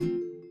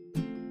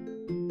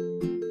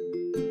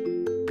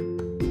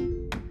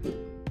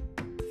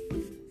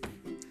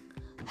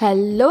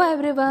Hello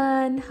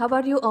everyone, how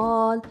are you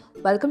all?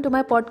 Welcome to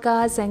my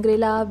podcast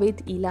Sangrela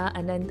with Ila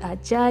Anand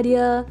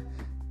Acharya.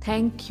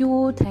 Thank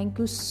you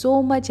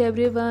so much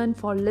everyone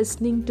for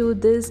listening to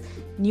this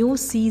new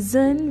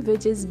season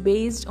which is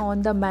based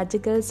on the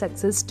magical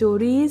success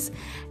stories,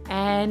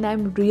 and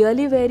I'm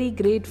really very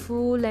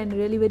grateful and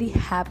really very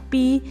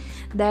happy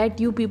that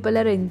you people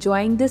are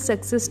enjoying the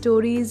success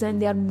stories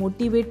and they are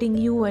motivating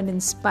you and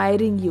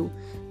inspiring you.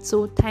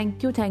 So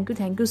thank you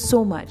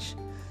so much.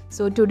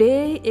 So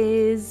today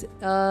is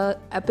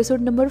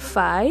episode number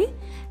 5,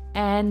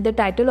 and the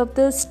title of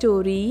the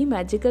story,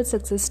 magical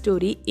success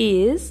story,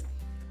 is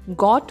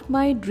Got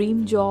My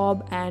Dream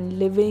Job and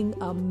Living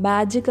a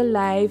Magical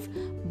Life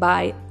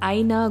by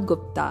Aina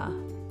Gupta.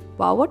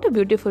 Wow, what a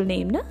beautiful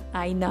name, na?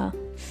 Aina.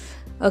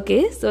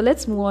 Okay, so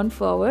let's move on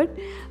forward.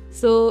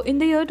 So in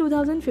the year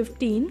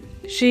 2015,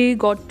 she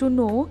got to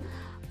know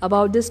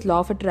about this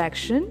law of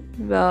attraction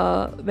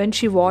when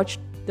she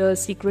watched the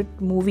Secret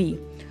movie.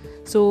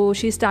 So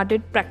she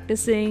started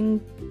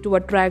practicing to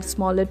attract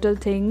small little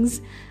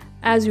things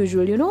as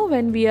usual.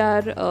 When we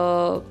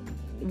are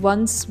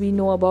once we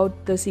know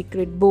about the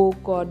secret book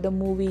or the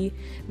movie,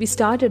 we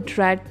start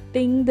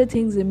attracting the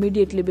things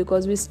immediately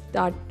because we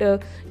start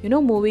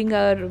moving,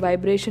 our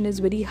vibration is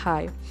very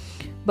high.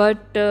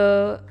 But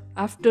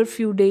after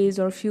few days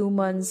or few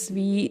months,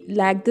 we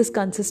lack this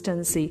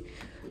consistency,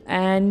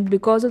 and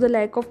because of the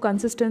lack of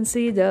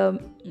consistency, the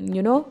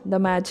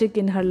magic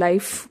in her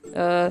life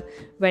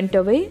went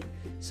away.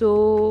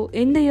 So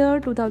in the year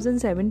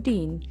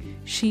 2017,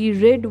 she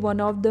read one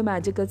of the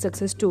magical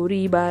success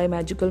story by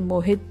Magical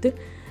Mohit,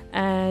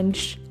 and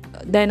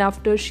then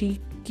after she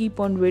keep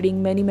on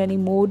reading many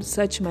more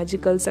such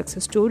magical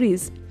success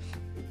stories.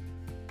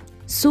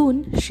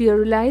 Soon she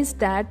realized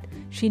that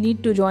she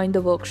need to join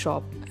the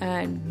workshop,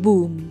 and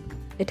boom,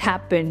 it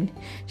happened.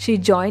 She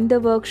joined the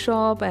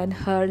workshop and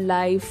her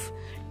life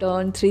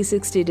turned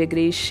 360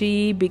 degrees.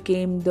 She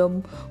became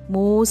the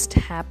most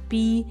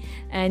happy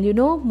and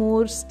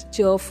most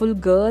cheerful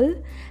girl,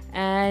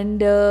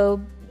 and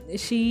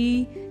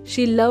she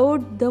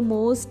loved the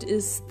most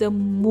is the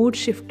mood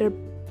shifter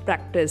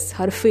practice.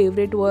 Her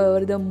favorite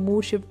were the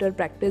mood shifter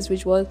practice,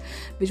 which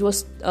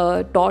was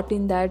taught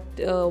in that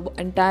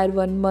entire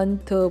 1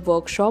 month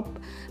workshop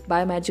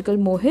by Magical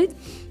Mohit,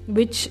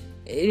 which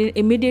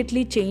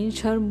immediately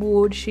changed her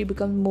mood. She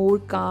became more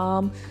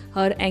calm.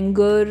 Her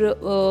anger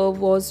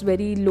was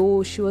very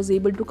low. She was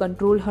able to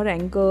control her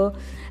anger,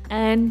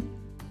 and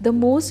the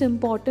most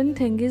important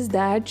thing is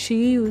that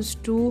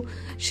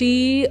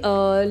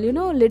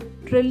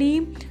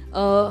literally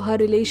her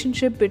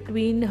relationship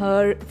between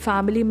her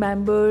family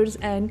members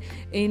and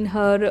in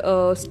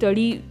her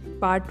study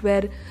part,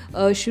 where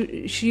her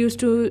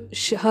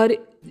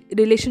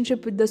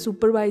relationship with the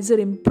supervisor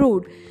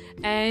improved,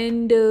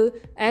 and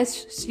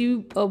as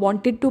she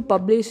wanted to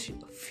publish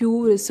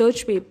few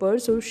research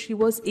papers, so she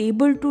was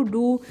able to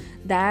do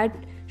that.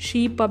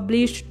 She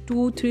published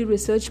 2-3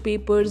 research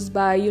papers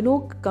by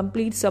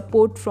complete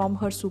support from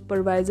her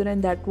supervisor,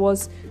 and that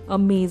was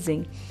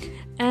amazing.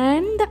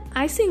 And the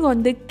icing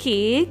on the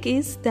cake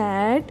is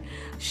that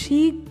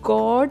she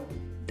got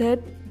that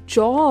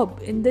job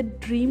in the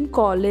dream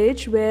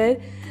college where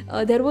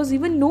there was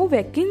even no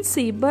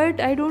vacancy,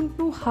 but I don't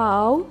know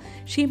how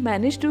she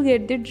managed to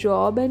get the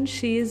job, and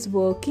she is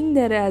working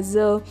there as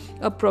a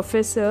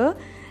professor,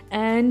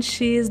 and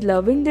she is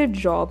loving that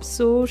job.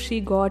 So she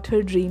got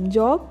her dream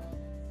job,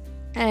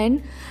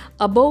 and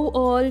above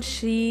all,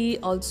 she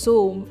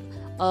also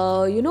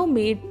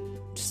made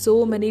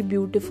so many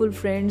beautiful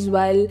friends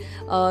while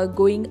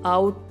going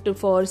out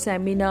for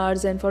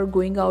seminars and for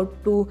going out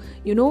to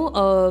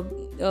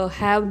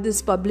have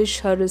this publish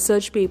her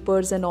research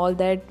papers and all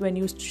that.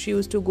 When she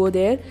used to go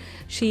there,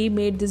 she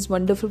made these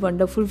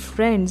wonderful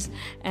friends,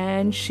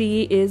 and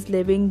she is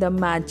living the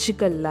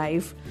magical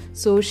life.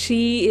 So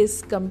she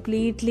is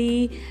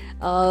completely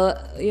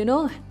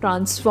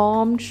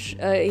transformed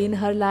in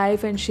her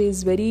life, and she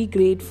is very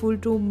grateful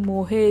to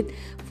Mohit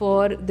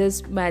for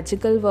this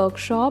magical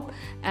workshop,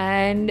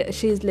 and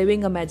she is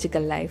living a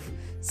magical life.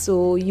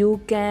 So you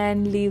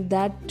can live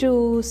that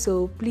too.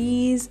 So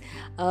please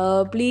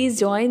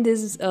join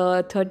this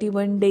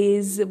 31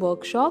 days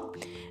workshop,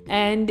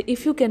 and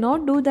if you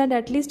cannot do that,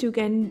 at least you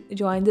can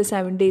join the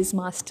 7 days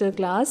master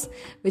class,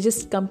 which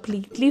is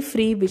completely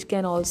free, which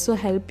can also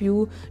help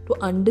you to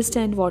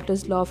understand what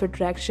is law of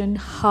attraction,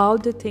 how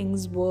the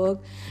things work,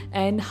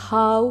 and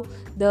how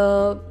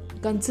the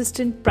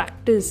consistent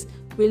practice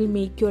will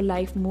make your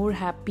life more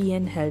happy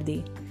and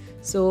healthy.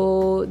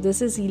 So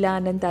this is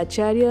Ila Anand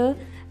Acharya,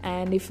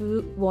 and if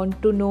you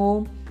want to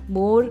know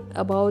more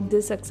about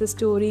the success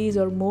stories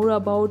or more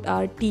about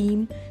our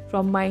team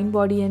from Mind,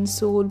 Body and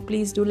Soul,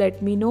 please do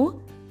let me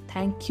know.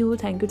 Thank you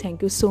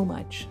so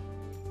much.